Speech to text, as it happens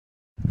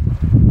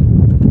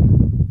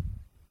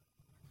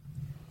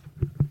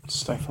It's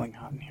stifling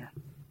hot in here.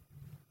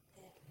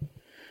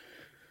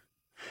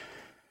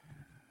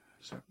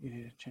 So you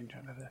need to change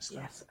out of this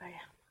stuff. Yes, I am.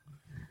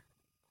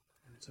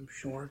 And some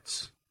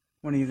shorts.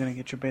 When are you going to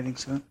get your bathing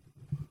suit?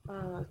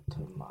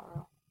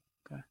 Tomorrow.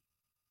 Okay.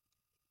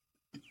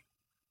 I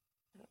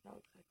don't know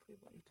exactly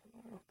when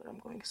tomorrow, but I'm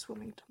going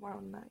swimming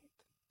tomorrow night.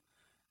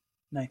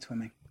 Night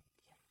swimming?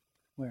 Yeah.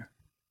 Where?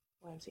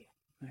 YMCA.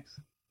 Nice.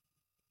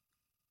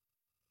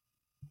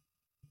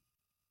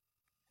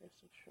 There's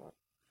some short.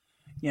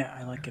 Yeah,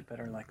 I like it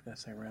better like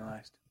this, I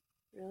realized.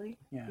 Really?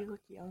 Yeah. You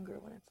look younger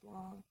when it's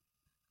long.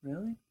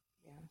 Really?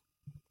 Yeah.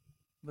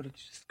 But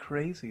it's just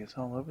crazy. It's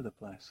all over the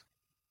place.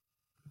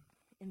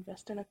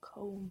 Invest in a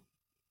comb.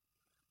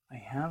 I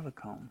have a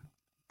comb.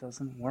 It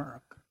doesn't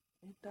work.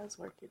 It does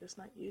work. You're just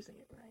not using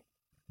it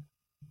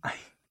right.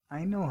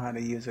 I know how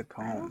to use a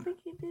comb. I don't think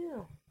you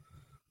do.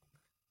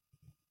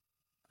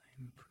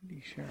 I'm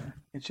pretty sure.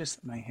 It's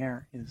just my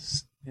hair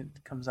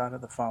it comes out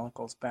of the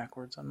follicles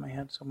backwards on my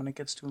head, so when it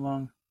gets too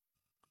long,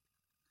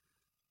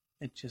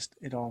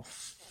 it all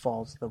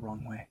falls the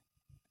wrong way.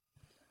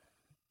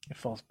 It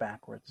falls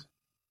backwards.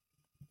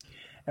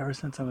 Ever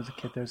since I was a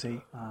kid, there's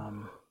a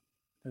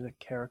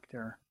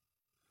character.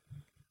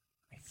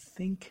 I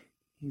think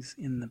he's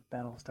in the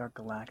Battlestar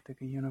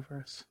Galactica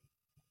universe,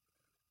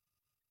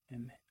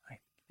 and I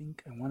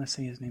want to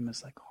say his name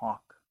is like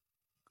Hawk,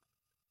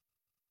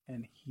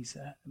 and he's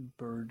a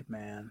bird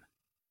man.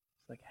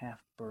 It's like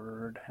half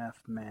bird,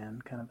 half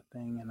man kind of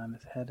thing, and on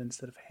his head,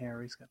 instead of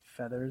hair, he's got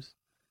feathers,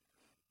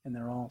 and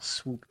they're all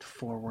swooped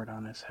forward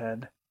on his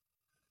head.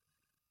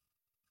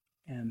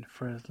 And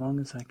for as long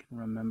as I can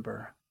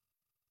remember,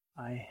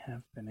 I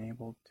have been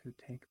able to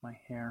take my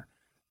hair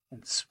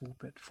and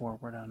swoop it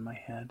forward on my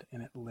head,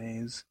 and it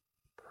lays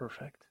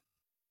perfect.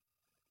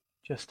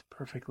 Just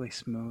perfectly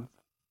smooth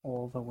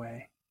all the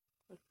way.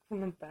 Like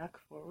from the back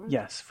forward?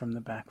 Yes, from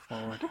the back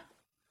forward.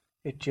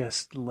 It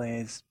just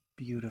lays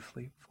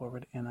beautifully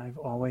forward, and I've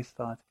always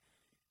thought,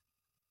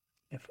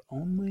 if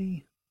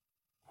only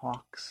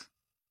Hawk's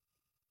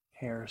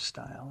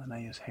hairstyle, and I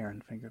use hair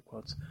in finger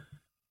quotes,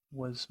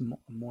 was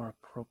a more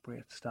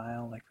appropriate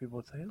style, like people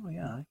would say, oh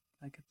yeah,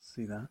 I could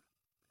see that.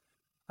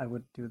 I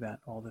would do that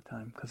all the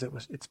time, because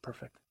it's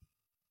perfect.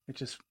 It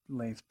just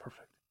lays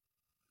perfect.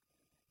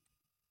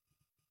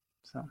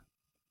 So,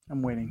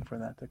 I'm waiting for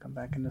that to come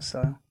back into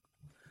style.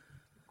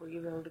 Will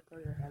you be able to grow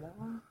your hair that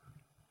long?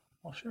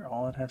 Well, sure,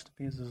 all it has to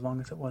be is as long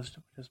as it was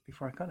just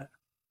before I cut it.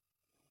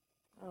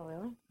 Oh,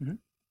 really? Mm-hmm.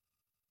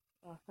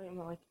 Oh, I thought you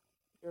meant like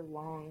your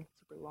long,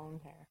 super long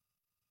hair.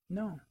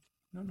 No.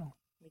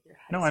 Like your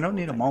No, I don't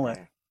need a mullet.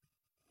 Hair.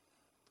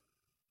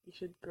 You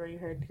should grow your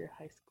hair to your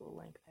high school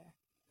length hair.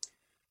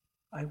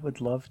 I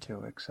would love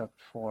to, except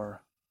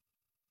for...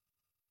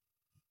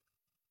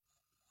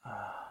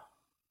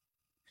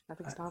 There's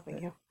nothing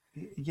stopping you.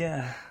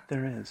 Yeah,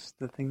 there is.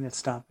 The thing that's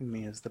stopping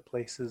me is the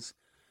places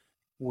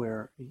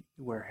where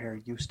hair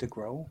used to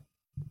grow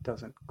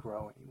doesn't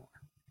grow anymore.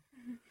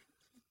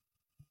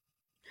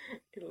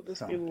 It'll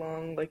just be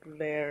long like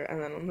there,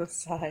 and then on the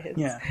sides.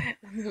 Yeah.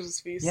 And it'll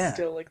just be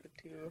still like the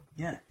two.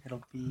 Yeah,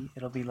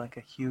 it'll be like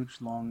a huge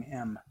long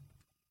M.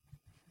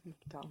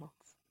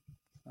 McDonald's.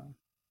 So.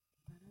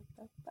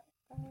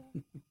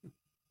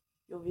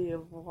 You'll be a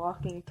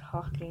walking,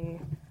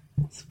 talking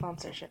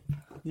sponsorship.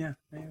 Yeah,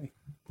 maybe.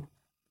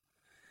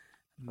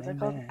 What's that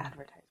called?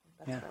 Advertisement.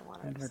 That's what I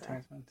wanted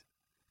advertisement. to say.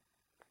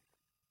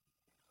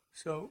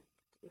 So.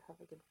 Do you have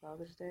a good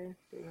Father's Day?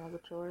 Doing all the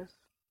chores?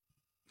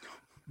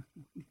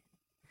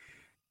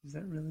 Is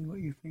that really what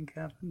you think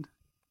happened?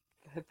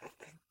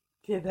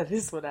 Yeah, that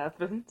is what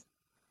happened.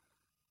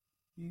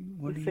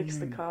 We fixed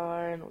the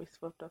car and we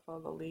swept up all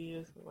the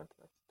leaves. We went to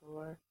the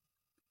store.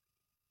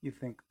 You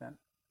think that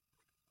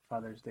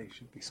Father's Day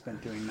should be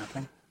spent doing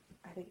nothing?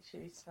 I think it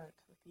should be spent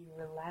with you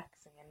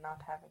relaxing and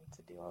not having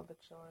to do all the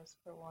chores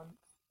for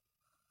once.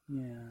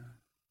 Yeah.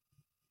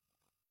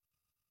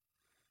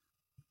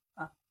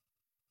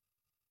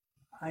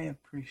 I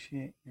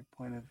appreciate your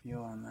point of view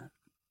on that.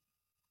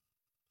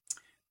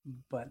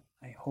 But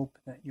I hope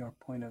that your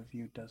point of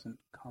view doesn't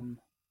come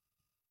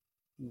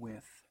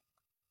with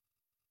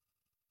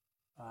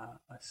a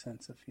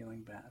sense of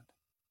feeling bad.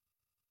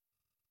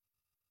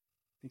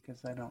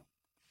 Because I don't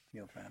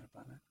feel bad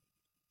about it.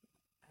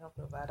 I don't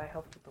feel bad. I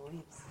helped with the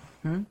leaves.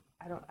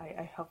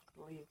 I helped with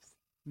the leaves.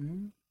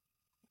 Mm-hmm.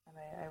 And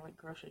I went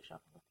grocery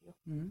shopping with you.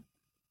 Mm-hmm.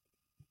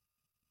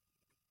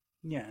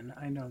 Yeah, and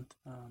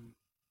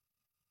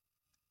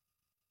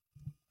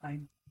I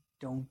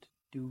don't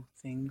do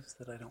things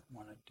that I don't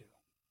want to do.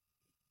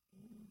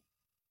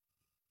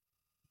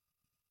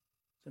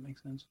 Does that make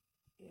sense?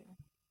 Yeah.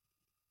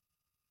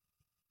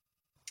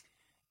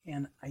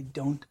 And I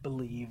don't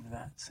believe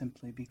that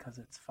simply because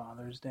it's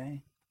Father's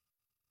Day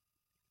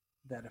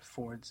that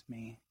affords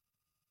me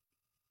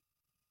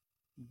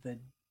the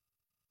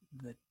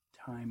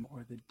time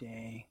or the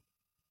day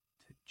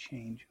to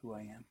change who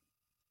I am.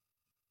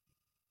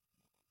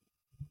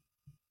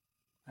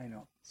 I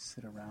don't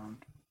sit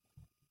around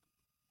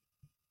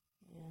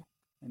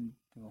and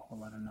do a whole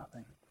lot of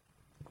nothing.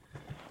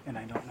 And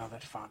I don't know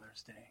that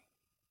Father's Day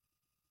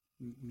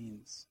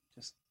means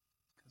just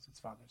because it's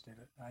Father's Day.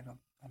 I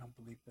don't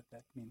believe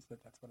that means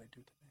that that's what I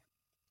do today.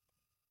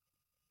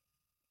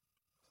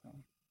 So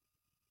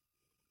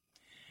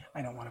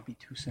I don't want to be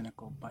too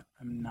cynical, but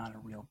I'm not a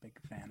real big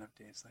fan of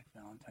days like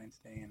Valentine's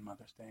Day and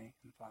Mother's Day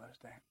and Father's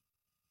Day.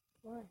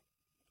 Why?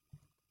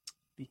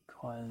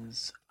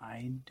 Because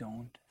I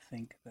don't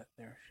think that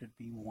there should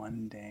be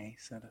one day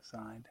set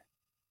aside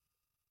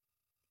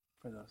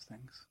for those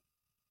things.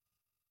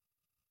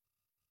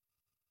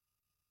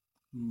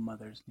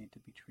 Mothers need to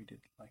be treated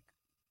like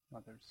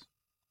mothers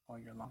all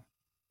year long.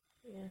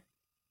 Yeah.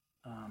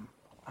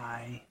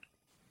 I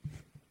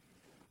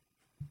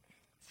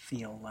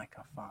feel like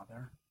a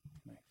father,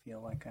 and I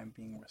feel like I'm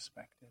being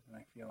respected, and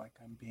I feel like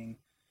I'm being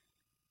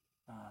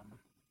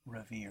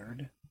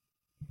revered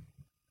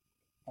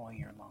all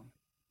year long.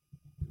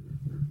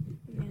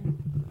 Yeah.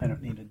 I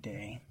don't need a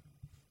day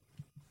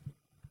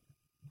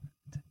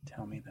to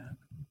tell me that.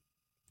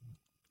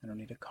 I don't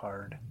need a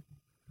card.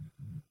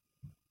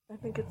 I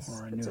think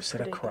or a new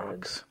set of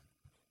Crocs.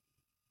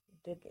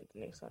 You did need the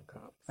new set of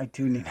Crocs. I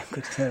do need a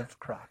good set of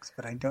Crocs,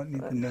 but I don't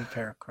need the new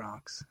pair of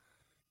Crocs.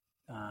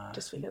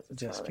 Just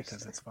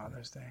because it's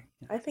Father's Day.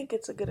 Yeah. I think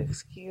it's a good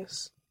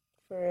excuse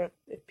for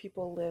if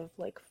people live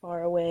like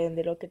far away and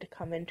they don't get to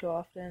come in too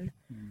often.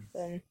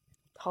 Then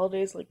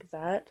holidays like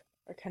that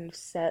are kind of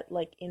set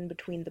like in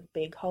between the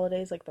big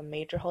holidays, like the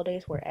major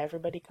holidays where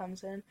everybody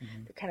comes in.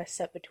 They're kind of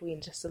set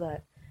between just so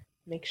that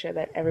make sure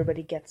that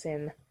everybody gets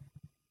in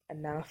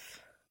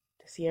enough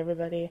to see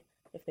everybody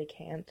if they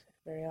can't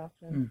very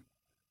often.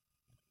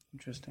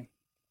 Interesting.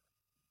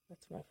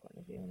 That's my point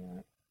of view on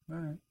that.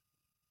 All right.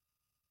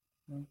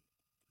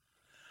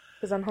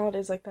 Because on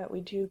holidays like that,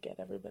 we do get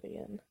everybody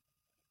in.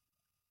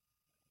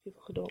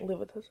 People who don't live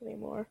with us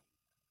anymore,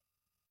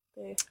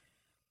 they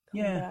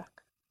come back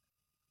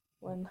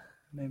when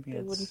maybe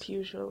they wouldn't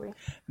usually.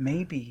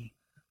 Maybe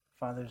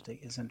Father's Day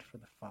isn't for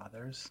the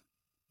fathers,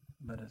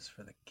 but it's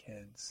for the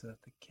kids, so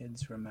that the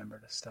kids remember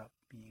to stop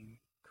being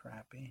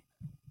crappy.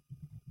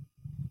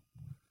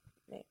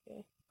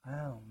 Maybe.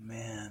 Oh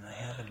man, I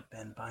haven't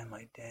been by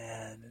my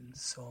dad in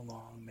so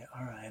long.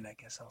 Alright, I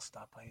guess I'll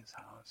stop by his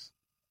house.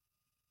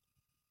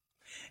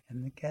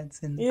 And the cat's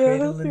in the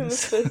cradle and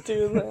the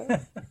doing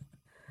that.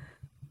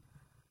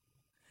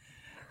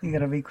 You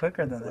gotta be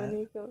quicker than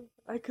that.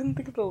 I couldn't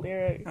think of the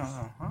lyrics.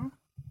 I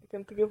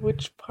couldn't think of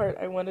which part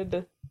I wanted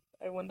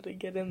to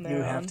get in there.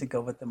 You have to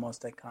go with the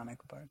most iconic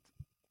part.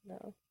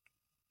 No.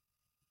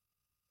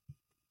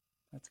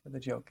 That's where the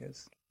joke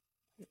is.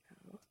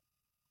 No.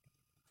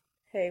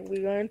 Hey,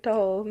 we aren't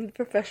all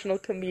professional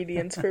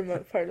comedians for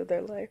part of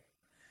their life.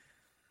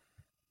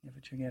 Yeah,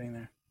 but you're getting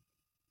there.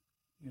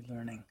 You're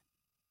learning.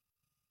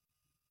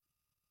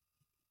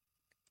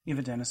 You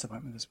have a dentist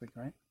appointment this week,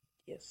 right?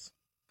 Yes.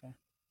 Okay.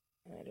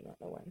 And I do not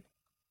know when.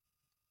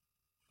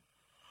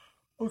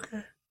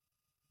 Okay.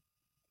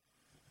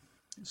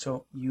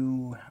 So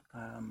you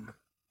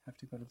have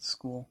to go to the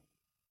school.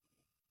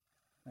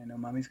 I know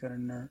Mommy's got it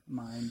in her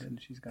mind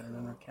and she's got it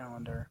on her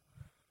calendar.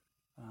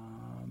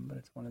 But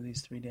it's one of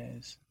these 3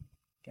 days.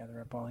 Gather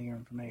up all your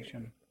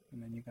information,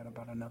 and then you got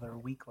about another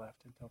week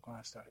left until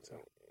class starts.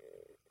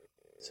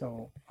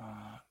 So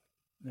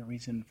the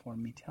reason for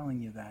me telling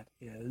you that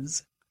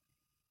is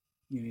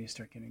you need to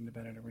start getting to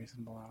bed at a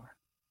reasonable hour.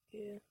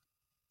 Yeah.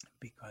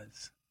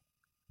 Because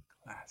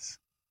class.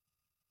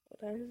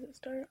 What time does it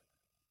start?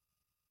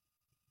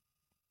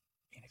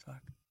 8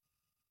 o'clock.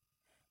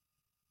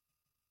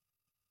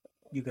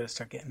 You got to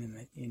start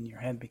getting in your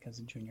head because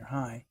in junior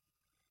high,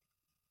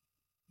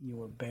 you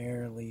were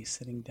barely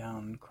sitting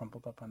down,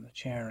 crumpled up on the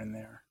chair in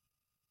there,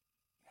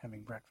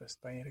 having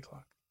breakfast by 8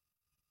 o'clock.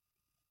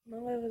 No,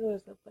 I was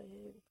always up by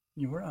 8.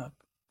 You were up,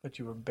 but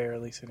you were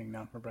barely sitting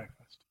down for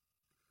breakfast.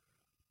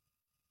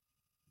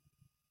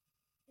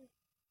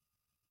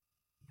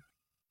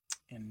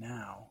 And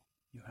now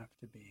you have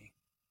to be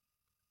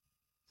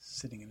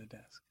sitting at a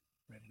desk,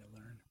 ready to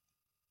learn.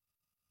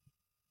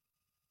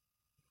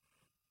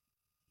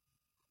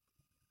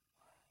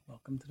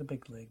 Welcome to the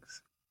big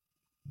leagues.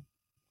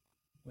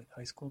 With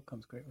high school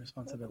comes great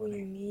responsibility.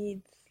 We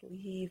need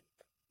sleep.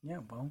 Yeah,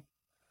 well,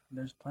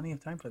 there's plenty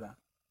of time for that.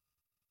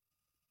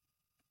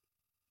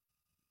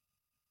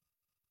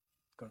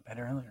 Go to bed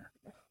earlier.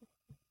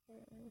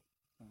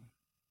 So,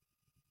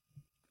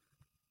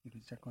 you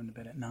can start going to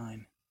bed at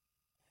 9.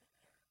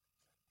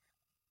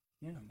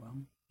 Yeah, well,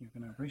 you're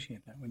going to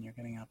appreciate that when you're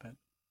getting up at,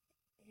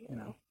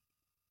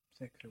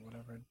 6 or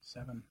whatever,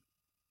 7.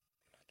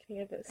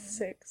 Getting up at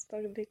 6. It's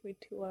not going to take me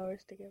 2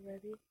 hours to get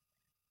ready.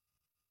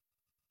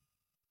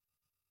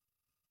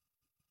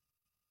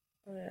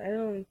 I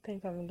don't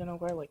think I'm going to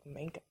wear,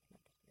 makeup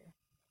next year.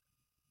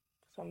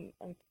 So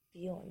I'm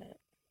feeling it.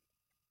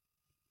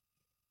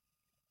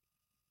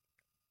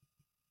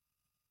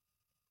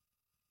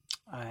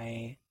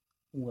 I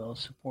will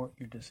support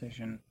your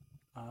decision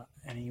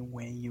any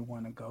way you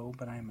want to go,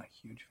 but I'm a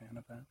huge fan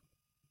of that.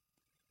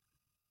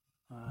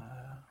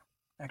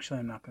 Actually,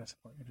 I'm not going to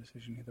support your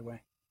decision either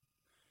way.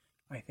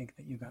 I think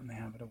that you got in the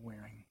habit of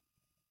wearing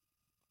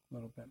a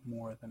little bit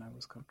more than I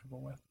was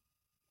comfortable with.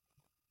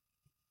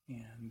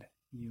 and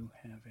you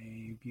have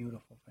a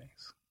beautiful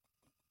face.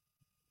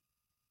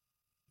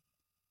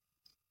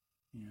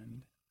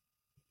 And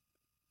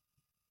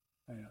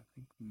I don't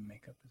think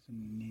makeup is a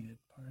needed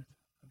part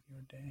of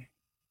your day.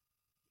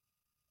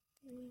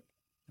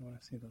 I want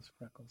to see those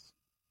freckles.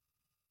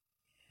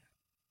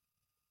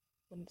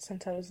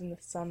 Since I was in the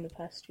sun the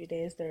past few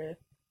days, they're at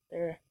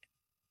their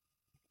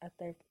at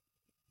a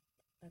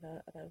I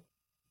don't know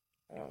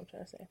what I'm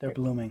trying to say. They're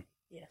blooming.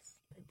 Yes,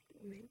 they're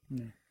blooming.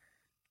 Yeah.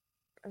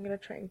 I'm gonna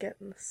try and get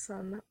in the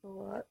sun a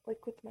lot,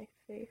 like with my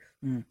face,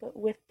 Mm. but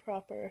with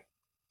proper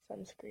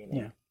sunscreening.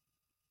 Yeah.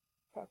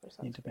 Proper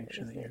sunscreening. Need to make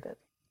sure that you're. good.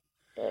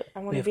 But I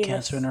want We to have be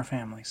cancer in our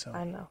family, so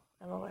I know.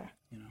 I'm aware.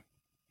 you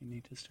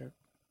need to start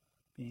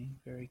being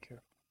very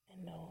careful. I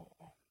know.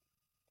 All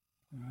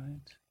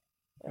right.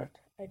 But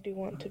I do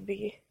want to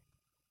be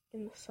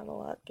in the sun a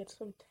lot, get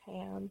some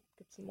tan,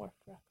 get some more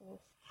freckles.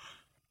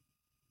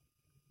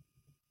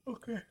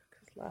 Okay.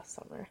 Because last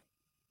summer,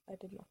 I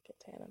did not get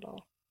tan at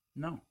all.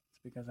 No, it's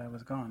because I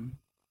was gone.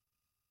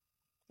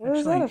 What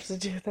does that have to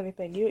do with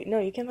anything? You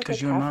came like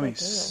because you and Mommy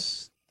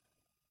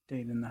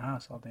stayed in the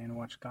house all day and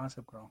watched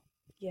Gossip Girl.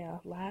 Yeah,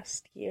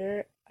 last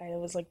year I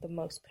was like the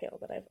most pale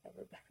that I've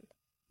ever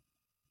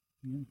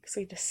been. Because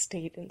I just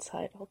stayed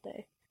inside all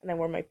day. And I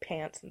wore my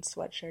pants and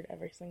sweatshirt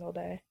every single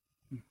day.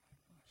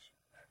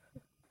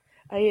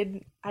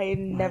 I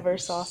never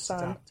saw sun.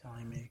 Stop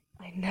telling me.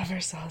 I never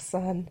saw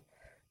sun.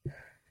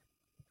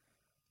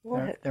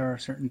 What? There are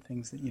certain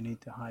things that you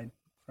need to hide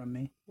from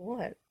me.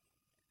 What?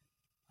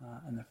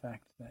 And the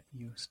fact that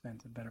you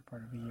spent a better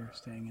part of a year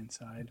staying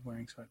inside,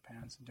 wearing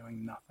sweatpants and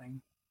doing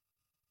nothing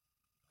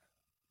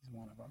is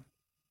one of them.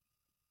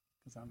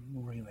 Because I'm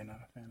really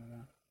not a fan of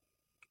that.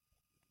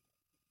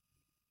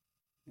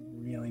 You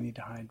really need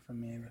to hide from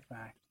me the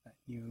fact that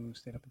you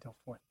stayed up until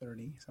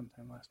 4:30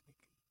 sometime last week.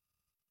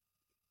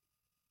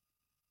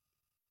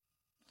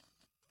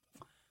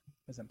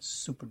 Because I'm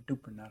super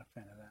duper not a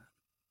fan of that.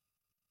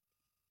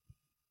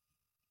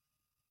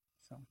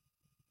 So,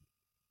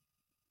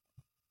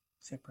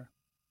 say a prayer.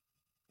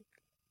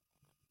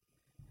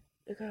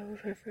 God, I will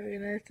pray for a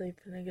good night's sleep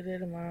and a good day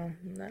tomorrow.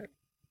 And that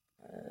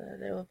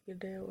they will have a good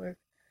day at work.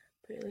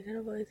 Pray like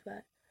a voice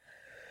back.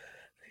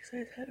 Thanks,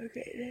 guys. Have a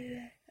great day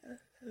today. Have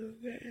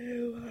a great day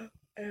tomorrow.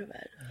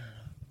 Everybody.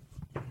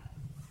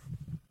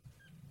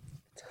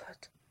 It's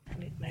hot. I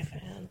need my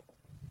fan.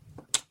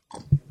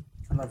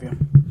 I love you.